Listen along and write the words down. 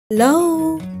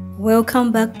Hello,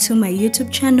 welcome back to my YouTube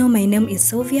channel. My name is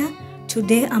Sylvia.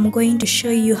 Today I'm going to show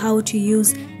you how to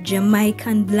use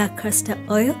Jamaican black castor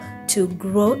oil to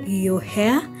grow your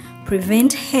hair,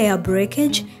 prevent hair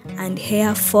breakage and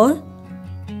hair fall.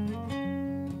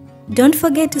 Don't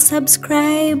forget to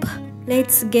subscribe.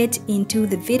 Let's get into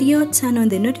the video. Turn on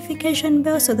the notification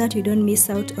bell so that you don't miss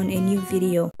out on a new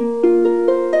video.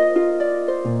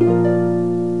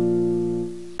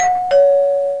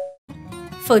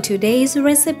 For today's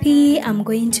recipe, I'm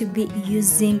going to be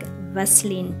using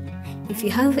Vaseline. If you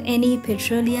have any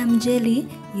petroleum jelly,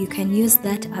 you can use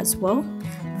that as well.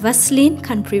 Vaseline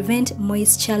can prevent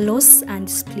moisture loss and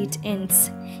split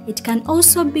ends. It can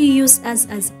also be used as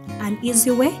an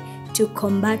easy way to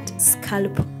combat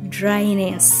scalp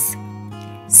dryness.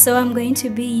 So I'm going to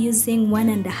be using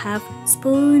 1.5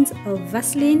 spoons of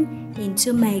Vaseline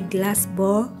into my glass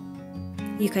bowl.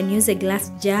 You can use a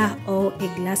glass jar or a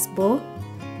glass bowl,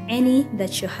 any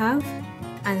that you have.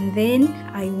 And then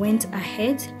I went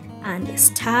ahead and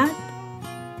stirred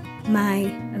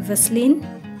my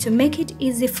Vaseline to make it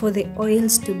easy for the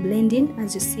oils to blend in,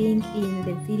 as you're seeing in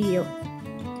the video.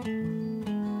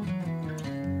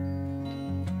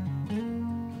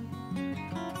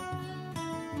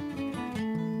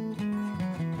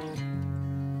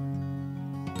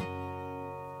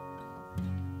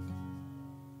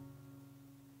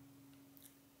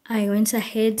 I went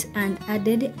ahead and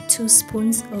added 2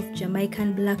 spoons of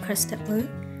Jamaican black castor oil.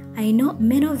 I know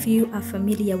many of you are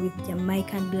familiar with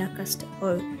Jamaican black castor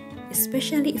oil,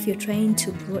 especially if you're trying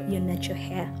to grow your natural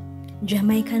hair.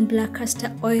 Jamaican black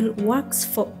castor oil works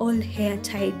for all hair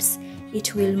types.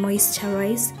 It will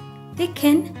moisturize,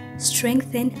 thicken,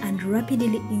 strengthen, and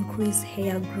rapidly increase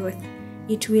hair growth.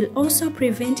 It will also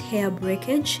prevent hair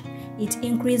breakage. It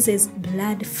increases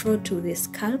blood flow to the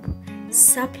scalp,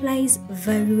 supplies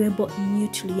valuable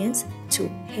nutrients to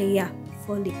hair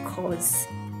follicles.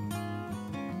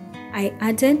 I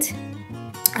added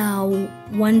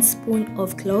 1 spoon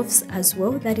of cloves as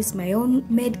well. That is my own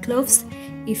made cloves.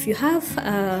 If you have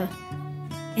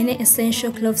any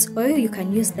essential cloves oil, you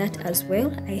can use that as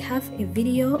well. I have a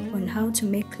video on how to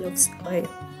make cloves oil.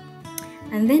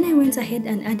 And then I went ahead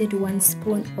and added 1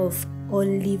 spoon of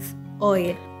olive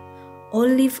oil.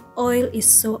 Olive oil is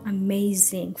so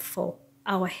amazing for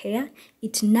our hair.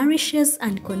 It nourishes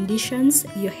and conditions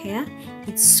your hair.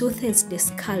 It soothes the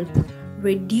scalp,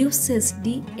 reduces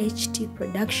DHT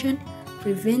production,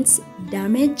 prevents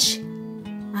damage.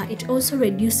 It also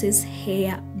reduces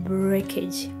hair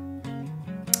breakage.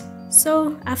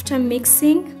 So after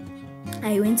mixing,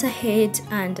 I went ahead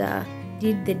and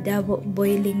did the double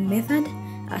boiling method,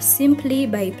 simply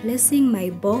by placing my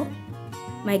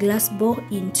glass bowl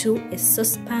into a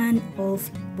saucepan of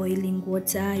boiling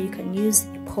water. You can use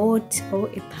a pot or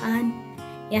a pan,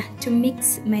 to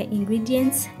mix my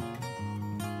ingredients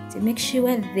to make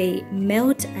sure they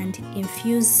melt and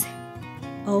infuse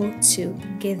all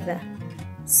together.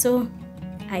 So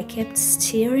I kept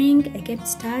stirring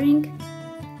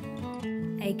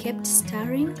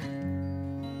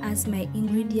as my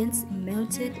ingredients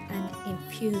melted and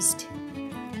infused.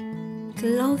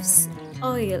 Cloves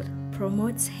oil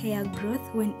promotes hair growth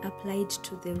when applied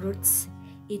to the roots.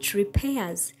 It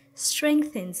repairs,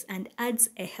 strengthens, and adds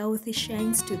a healthy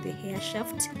shine to the hair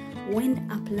shaft when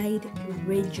applied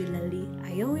regularly.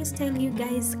 I always tell you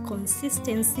guys,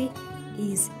 consistency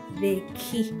is the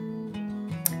key.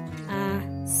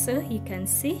 So you can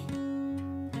see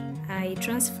I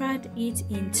transferred it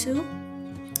into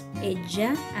a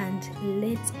jar and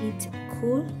let it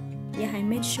cool. I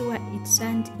made sure it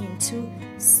turned into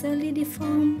solid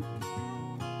form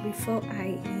before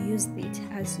I used it.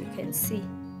 As you can see,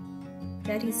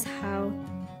 that is how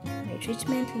my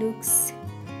treatment looks.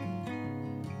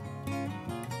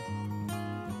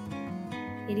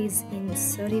 It is in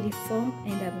solid form,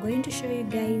 and I'm going to show you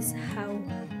guys how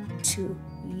to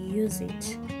use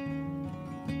it.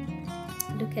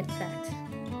 Look at that.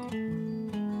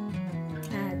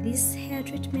 This hair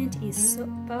treatment is so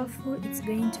powerful. It's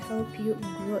going to help you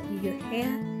grow your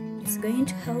hair. It's going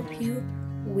to help you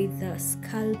with the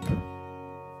scalp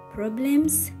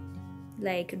problems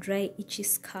like dry, itchy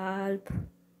scalp,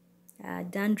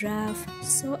 dandruff.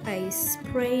 So I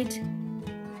sprayed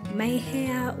my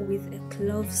hair with a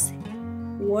cloves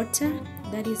water.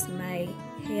 That is my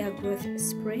hair growth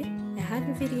spray. I have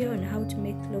a video on how to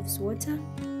make cloves water.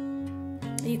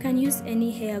 You can use any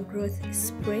hair growth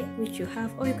spray which you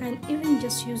have, or you can even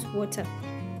just use water.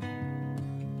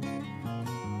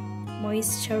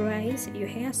 Moisturize your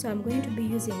hair. So I'm going to be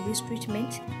using this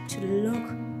treatment to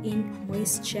lock in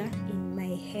moisture in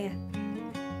my hair.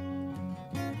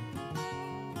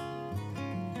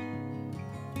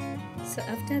 So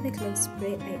after the clove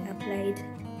spray, I applied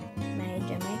my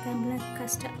Jamaican black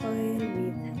castor oil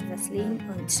with Vaseline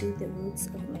onto the roots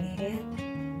of my hair.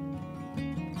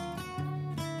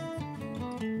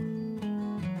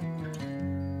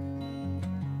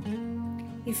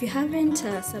 If you haven't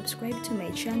subscribed to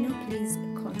my channel, please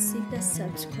consider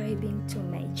subscribing to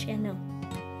my channel.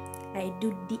 I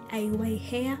do DIY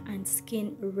hair and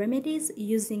skin remedies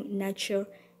using natural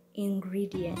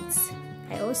ingredients.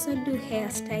 I also do hair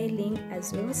styling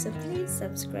as well, so please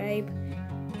subscribe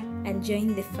and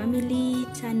join the family.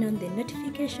 Turn on the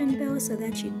notification bell so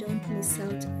that you don't miss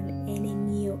out on any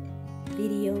new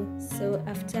video. So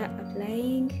after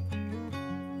applying,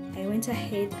 I went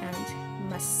ahead and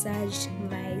massaged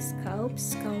my scalp.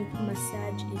 Scalp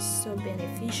massage is so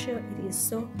beneficial. It is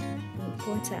so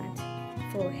important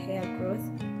for hair growth.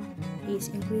 It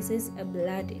increases a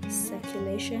blood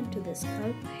circulation to the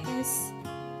scalp, hence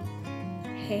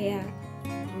hair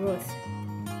growth.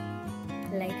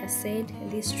 Like I said,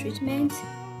 this treatment,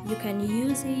 you can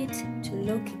use it to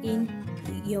lock in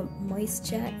your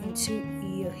moisture into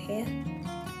your hair.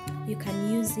 You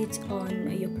can use it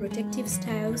on your protective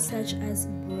styles such as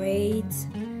braids,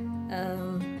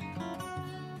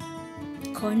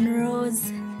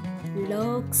 cornrows,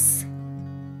 locks.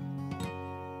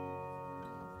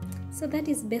 So that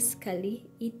is basically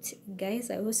it,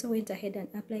 guys. I also went ahead and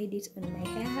applied it on my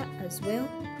hair as well.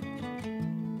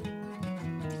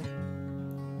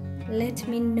 Let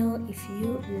me know if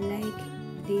you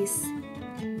like this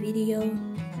video.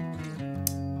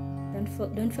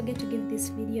 Don't forget to give this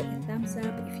video a thumbs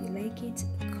up if you like it,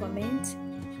 comment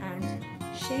and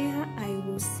share. I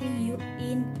will see you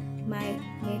in my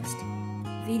next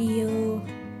video.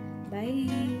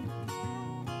 Bye.